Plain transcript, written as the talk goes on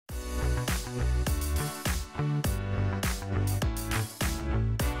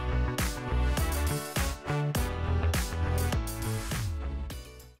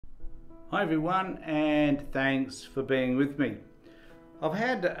Hi everyone, and thanks for being with me. I've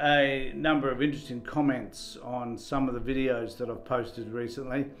had a number of interesting comments on some of the videos that I've posted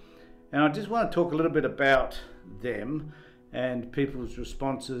recently, and I just want to talk a little bit about them and people's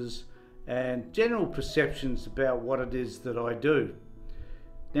responses and general perceptions about what it is that I do.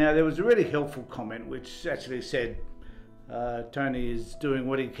 Now, there was a really helpful comment which actually said Tony is doing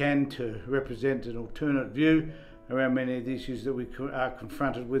what he can to represent an alternate view around many of the issues that we are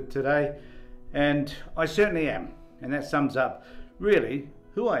confronted with today, and I certainly am, and that sums up really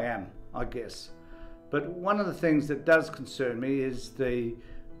who I am, I guess. But one of the things that does concern me is the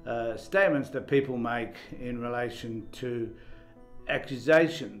statements that people make in relation to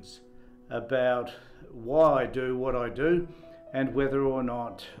accusations about why I do what I do and whether or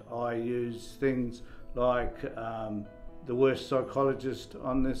not I use things like the worst psychologist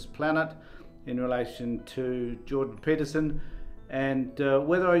on this planet in relation to Jordan Peterson, and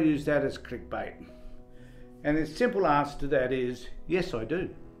whether I use that as clickbait. And the simple answer to that is yes, I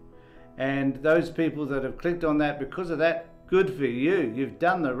do. And those people that have clicked on that because of that, good for you. You've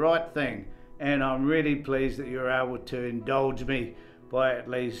done the right thing, and I'm really pleased that you're able to indulge me by at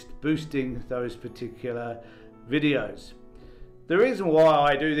least boosting those particular videos. The reason why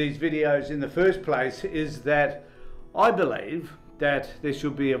I do these videos in the first place is that I believe that there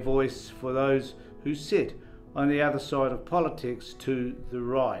should be a voice for those who sit on the other side of politics to the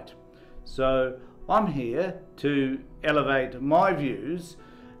right. So I'm here to elevate my views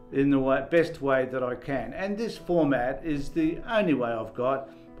in the best way that I can, and this format is the only way I've got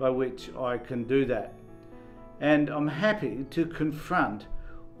by which I can do that. And I'm happy to confront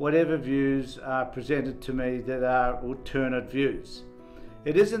whatever views are presented to me that are alternate views.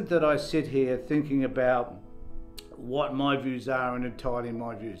 It isn't that I sit here thinking about what my views are and entirely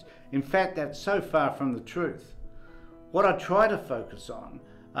my views. In fact, that's so far from the truth. What I try to focus on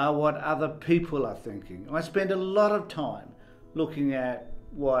are what other people are thinking. I spend a lot of time looking at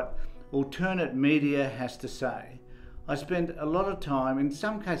what alternate media has to say. I spend a lot of time, in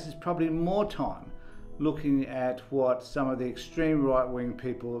some cases probably more time, looking at what some of the extreme right-wing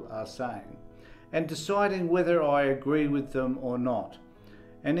people are saying and deciding whether I agree with them or not.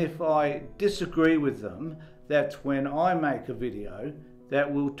 And if I disagree with them, that's when I make a video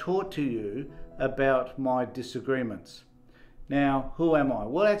that will talk to you about my disagreements. Now, who am I?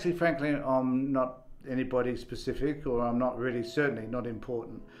 Well, actually, frankly, I'm not anybody specific, or I'm not really, certainly not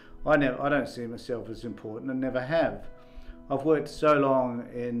important. I don't see myself as important and never have. I've worked so long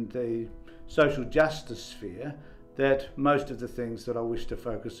in the social justice sphere that most of the things that I wish to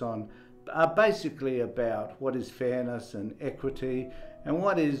focus on are basically about what is fairness and equity and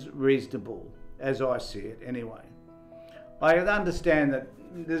what is reasonable, as I see it anyway. I understand that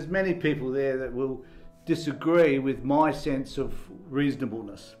there's many people there that will disagree with my sense of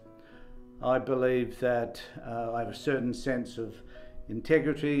reasonableness. I believe that I have a certain sense of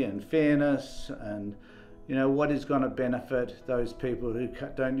integrity and fairness, and what is going to benefit those people who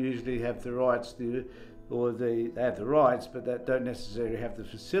don't usually have the rights, they have the rights, but that don't necessarily have the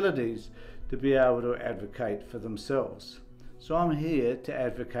facilities to be able to advocate for themselves. So I'm here to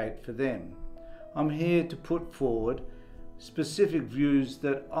advocate for them. I'm here to put forward specific views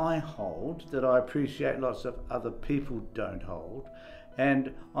that I hold, that I appreciate lots of other people don't hold,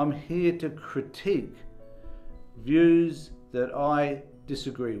 and I'm here to critique views that I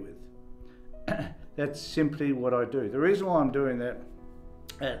disagree with. That's simply what I do. The reason why I'm doing that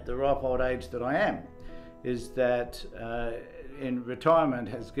at the ripe old age that I am is that in retirement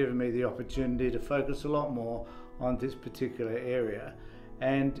has given me the opportunity to focus a lot more on this particular area,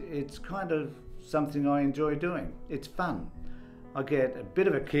 and it's kind of something I enjoy doing. It's fun. I get a bit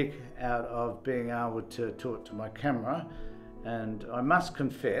of a kick out of being able to talk to my camera, and I must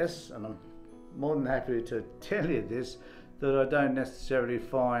confess, and I'm more than happy to tell you this, that I don't necessarily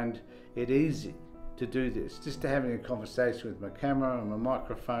find it easy to do this. Just having a conversation with my camera and my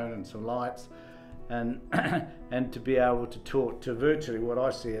microphone and some lights, and and to be able to talk to virtually what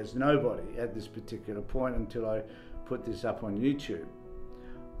I see as nobody at this particular point until I put this up on YouTube.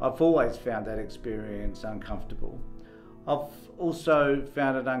 I've always found that experience uncomfortable. I've also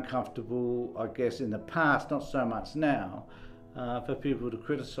found it uncomfortable, I guess, in the past, not so much now, for people to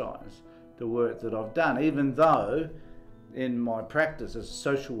criticise the work that I've done, even though in my practice as a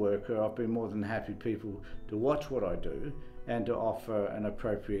social worker I've been more than happy people to watch what I do and to offer an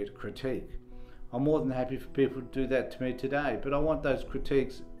appropriate critique. I'm more than happy for people to do that to me today, but I want those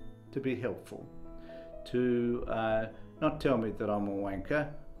critiques to be helpful, to not tell me that I'm a wanker.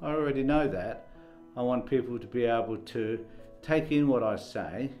 I already know that. I want people to be able to take in what I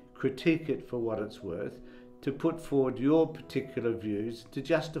say, critique it for what it's worth, to put forward your particular views to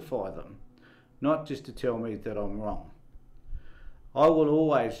justify them. not just to tell me that I'm wrong. I will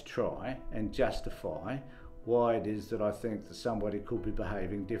always try and justify why it is that I think that somebody could be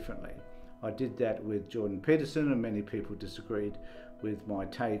behaving differently. I did that with Jordan Peterson, and many people disagreed with my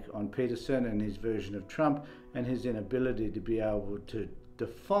take on Peterson and his version of Trump and his inability to be able to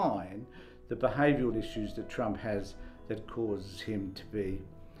define the behavioural issues that Trump has that causes him to be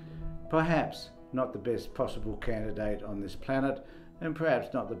perhaps not the best possible candidate on this planet, and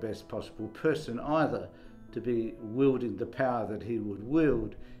perhaps not the best possible person either to be wielding the power that he would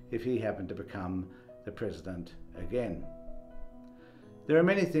wield if he happened to become the president again. There are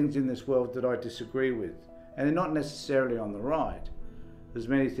many things in this world that I disagree with, and they're not necessarily on the right. There's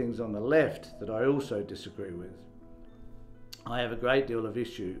many things on the left that I also disagree with. I have a great deal of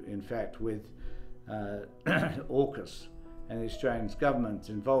issue, in fact, with AUKUS and the Australian government's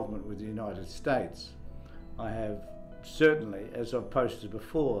involvement with the United States. I have certainly, as I've posted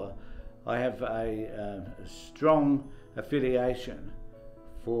before, I have a strong affiliation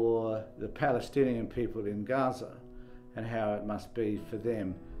for the Palestinian people in Gaza and how it must be for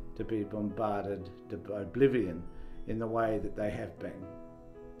them to be bombarded to oblivion in the way that they have been.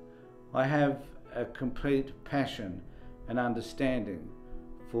 I have a complete passion and understanding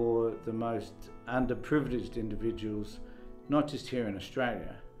for the most underprivileged individuals, not just here in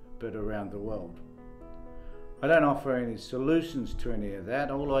Australia, but around the world. I don't offer any solutions to any of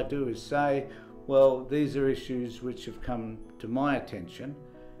that. All I do is say, well, these are issues which have come to my attention,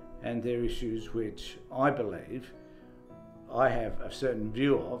 and they're issues which I believe I have a certain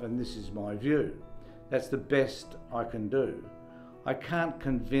view of, and this is my view. That's the best I can do. I can't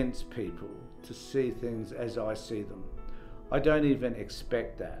convince people to see things as I see them. I don't even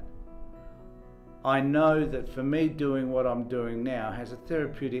expect that. I know that for me doing what I'm doing now has a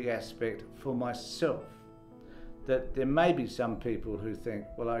therapeutic aspect for myself. That there may be some people who think,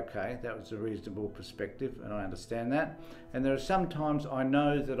 well, okay, that was a reasonable perspective, and I understand that. And there are some times I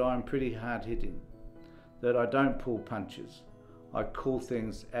know that I'm pretty hard-hitting, that I don't pull punches. I call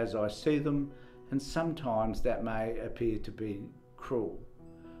things as I see them, and sometimes that may appear to be cruel.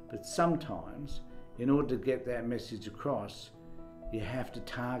 But sometimes, in order to get that message across, you have to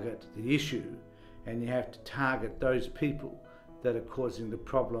target the issue, and you have to target those people that are causing the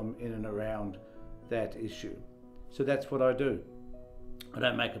problem in and around that issue. So that's what I do. I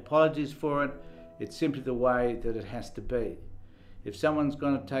don't make apologies for it. It's simply the way that it has to be. If someone's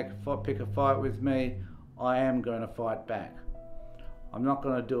going to pick a fight with me, I am going to fight back. I'm not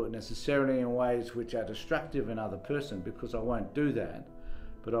going to do it necessarily in ways which are destructive in another person, because I won't do that,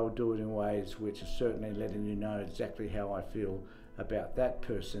 but I'll do it in ways which are certainly letting you know exactly how I feel about that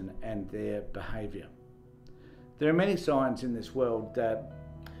person and their behaviour. There are many signs in this world that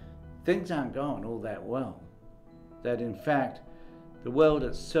things aren't going all that well. That in fact, the world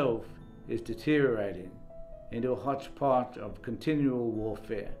itself is deteriorating into a hodgepodge of continual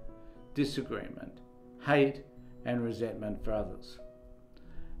warfare, disagreement, hate and resentment for others.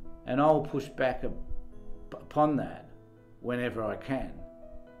 And I'll push back upon that whenever I can.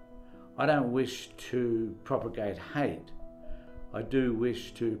 I don't wish to propagate hate. I do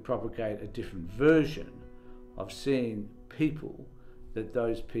wish to propagate a different version of seeing people that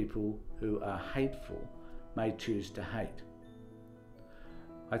those people who are hateful may choose to hate.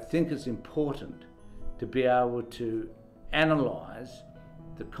 I think it's important to be able to analyse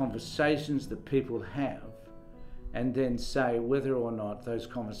the conversations that people have and then say whether or not those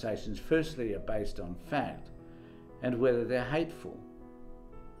conversations firstly are based on fact and whether they're hateful.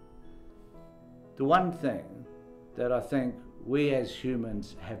 The one thing that I think we as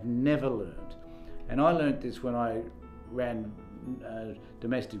humans have never learned, and I learned this when I ran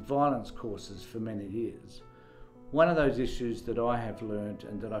domestic violence courses for many years. One of those issues that I have learned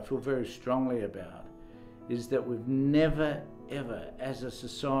and that I feel very strongly about is that we've never ever, as a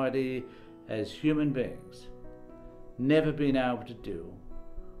society, as human beings, never been able to deal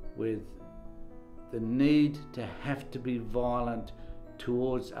with the need to have to be violent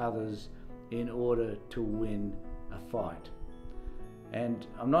towards others in order to win a fight. And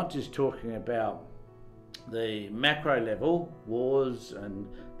I'm not just talking about the macro level, wars and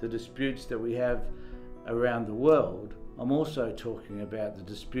the disputes that we have around the world. I'm also talking about the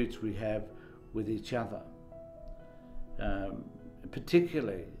disputes we have with each other.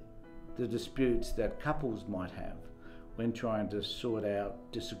 Particularly the disputes that couples might have when trying to sort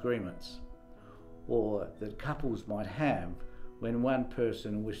out disagreements, or that couples might have when one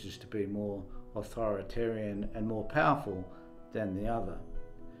person wishes to be more authoritarian and more powerful than the other.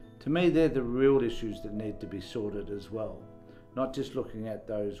 To me, they're the real issues that need to be sorted as well. Not just looking at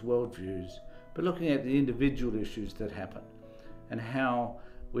those worldviews, but looking at the individual issues that happen and how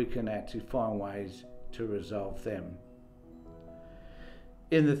we can actually find ways to resolve them.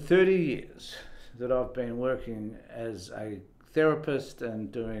 In the 30 years that I've been working as a therapist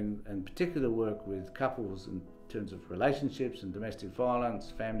and doing in particular work with couples in terms of relationships and domestic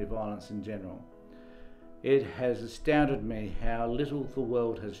violence, family violence in general, it has astounded me how little the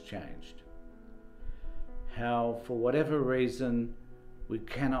world has changed. How, for whatever reason, we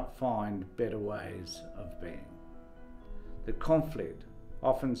cannot find better ways of being. The conflict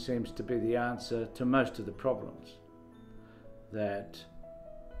often seems to be the answer to most of the problems. That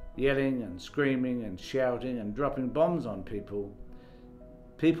yelling and screaming and shouting and dropping bombs on people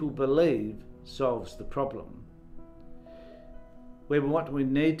believe solves the problem. Where what we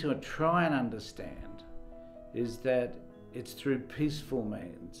need to try and understand is that it's through peaceful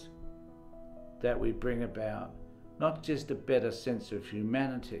means that we bring about not just a better sense of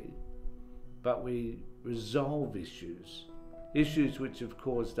humanity, but we resolve issues which have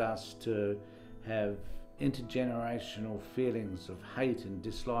caused us to have intergenerational feelings of hate and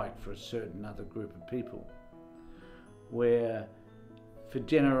dislike for a certain other group of people, where for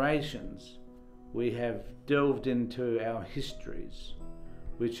generations we have delved into our histories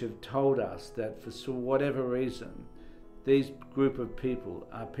which have told us that for whatever reason these group of people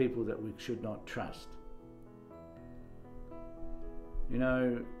are people that we should not trust. You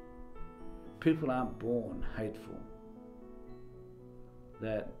know, people aren't born hateful.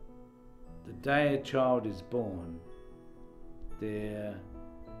 That the day a child is born, they're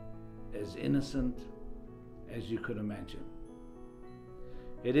as innocent as you could imagine.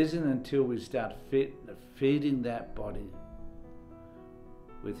 It isn't until we start feeding that body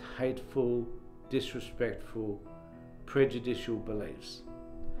with hateful, disrespectful, prejudicial beliefs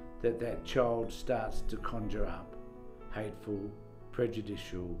that that child starts to conjure up hateful,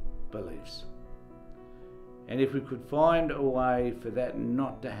 prejudicial beliefs. And if we could find a way for that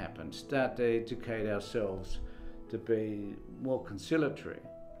not to happen, start to educate ourselves to be more conciliatory,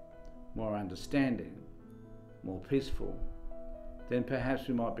 more understanding, more peaceful, then perhaps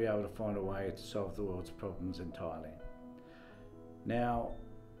we might be able to find a way to solve the world's problems entirely. Now,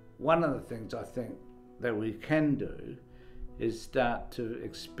 one of the things I think that we can do is start to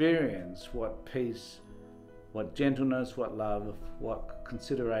experience what peace, what gentleness, what love, what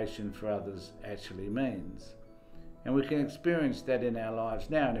consideration for others actually means. And we can experience that in our lives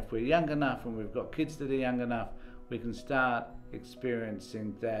now. And if we're young enough and we've got kids that are young enough, we can start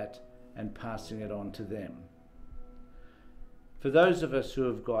experiencing that and passing it on to them. For those of us who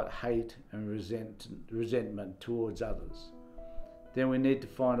have got hate and resentment towards others, then we need to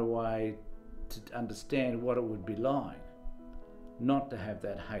find a way to understand what it would be like not to have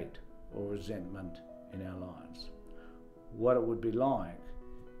that hate or resentment in our lives. What it would be like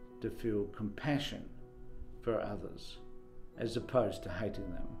to feel compassion for others as opposed to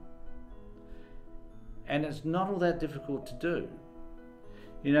hating them. And it's not all that difficult to do.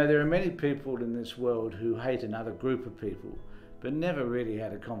 You know, there are many people in this world who hate another group of people but never really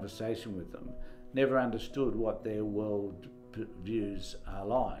had a conversation with them, never understood what their world views are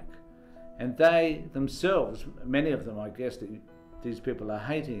like. And they themselves, many of them I guess that these people are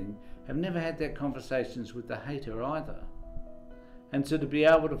hating, have never had that conversations with the hater either. And so to be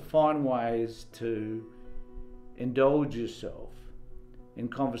able to find ways to indulge yourself in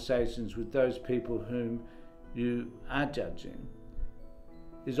conversations with those people whom you are judging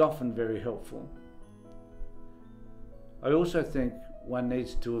is often very helpful. I also think one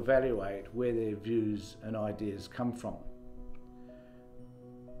needs to evaluate where their views and ideas come from.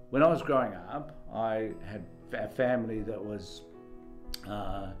 When I was growing up, I had a family that was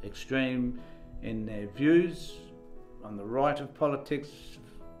extreme in their views on the right of politics.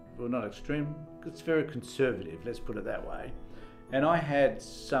 Well, not extreme, it's very conservative, let's put it that way. And I had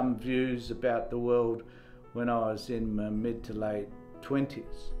some views about the world when I was in my mid to late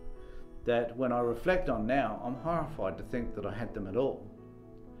 20s that when I reflect on now, I'm horrified to think that I had them at all.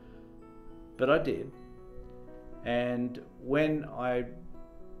 But I did. And when I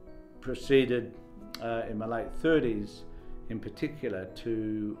proceeded in my late 30s in particular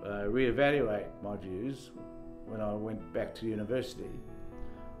to reevaluate my views when I went back to university,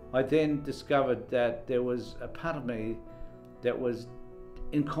 I then discovered that there was a part of me that was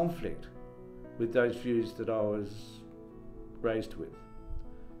in conflict with those views that I was raised with.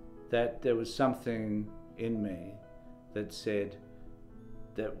 That there was something in me that said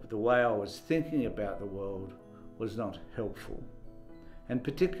that the way I was thinking about the world was not helpful, and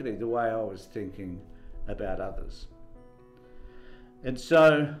particularly the way I was thinking about others. And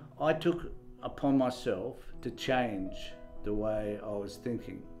so I took upon myself to change the way I was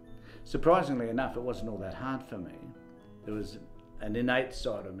thinking. Surprisingly enough, it wasn't all that hard for me. There was an innate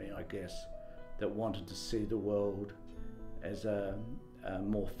side of me, I guess, that wanted to see the world as a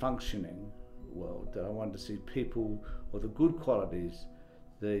more functioning world, that I wanted to see people, or the good qualities,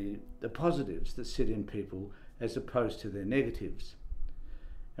 the positives that sit in people as opposed to their negatives.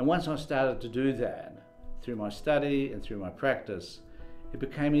 And once I started to do that, through my study and through my practice, it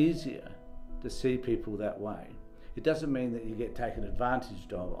became easier to see people that way. It doesn't mean that you get taken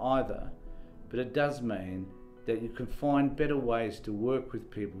advantage of either, but it does mean that you can find better ways to work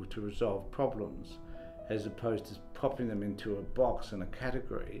with people to resolve problems, as opposed to popping them into a box and a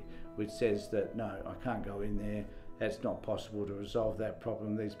category which says that, no, I can't go in there, that's not possible to resolve that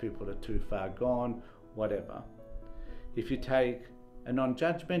problem, these people are too far gone, whatever. If you take a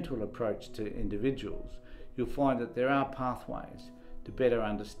non-judgmental approach to individuals, you'll find that there are pathways to better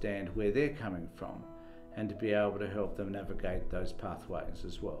understand where they're coming from and to be able to help them navigate those pathways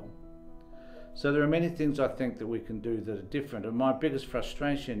as well. So there are many things I think that we can do that are different, and my biggest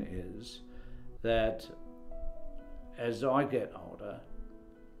frustration is that as I get older,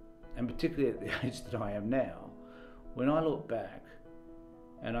 and particularly at the age that I am now, when I look back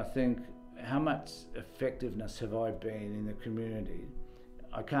and I think, how much effectiveness have I been in the community?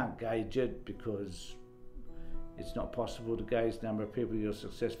 I can't gauge it because it's not possible to gauge the number of people you're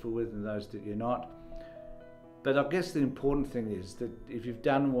successful with and those that you're not. But I guess the important thing is that if you've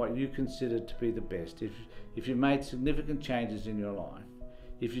done what you consider to be the best, if you've made significant changes in your life,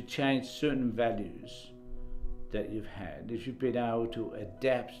 if you've changed certain values that you've had, if you've been able to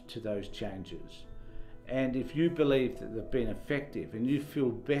adapt to those changes, and if you believe that they've been effective and you feel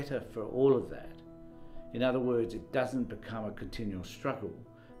better for all of that, in other words, it doesn't become a continual struggle,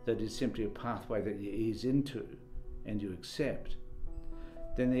 that is simply a pathway that you ease into and you accept,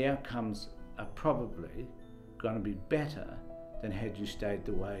 then the outcomes are probably going to be better than had you stayed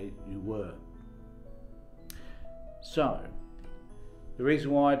the way you were. So, the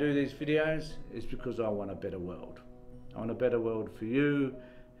reason why I do these videos is because I want a better world. I want a better world for you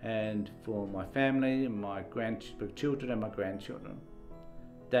and for my family and my children and my grandchildren.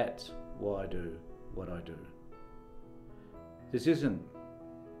 That's why I do what I do.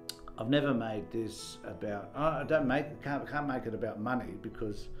 I've never made this about, can't make it about money,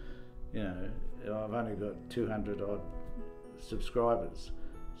 because, you know, I've only got 200 odd subscribers.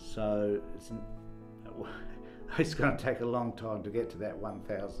 So it's going to take a long time to get to that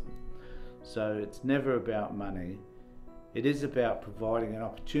 1,000. So it's never about money. It is about providing an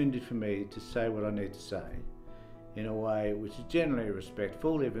opportunity for me to say what I need to say in a way which is generally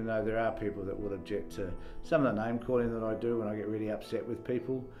respectful, even though there are people that will object to some of the name calling that I do when I get really upset with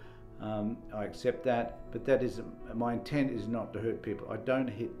people. I accept that, but my intent is not to hurt people. I don't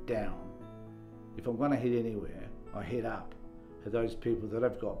hit down. If I'm going to hit anywhere, I hit up at those people that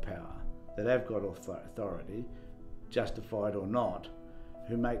have got power, that have got authority, justified or not,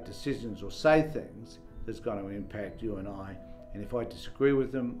 who make decisions or say things that's going to impact you and I. And if I disagree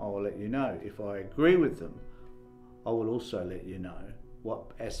with them, I will let you know. If I agree with them, I will also let you know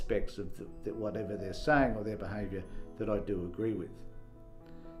what aspects of whatever they're saying or their behaviour that I do agree with.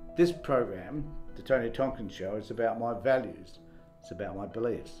 This program, The Tony Tonkin Show, is about my values. It's about my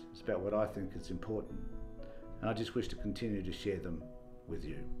beliefs. It's about what I think is important. And I just wish to continue to share them with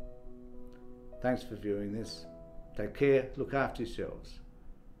you. Thanks for viewing this. Take care, look after yourselves,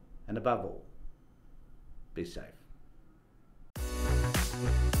 and above all, be safe.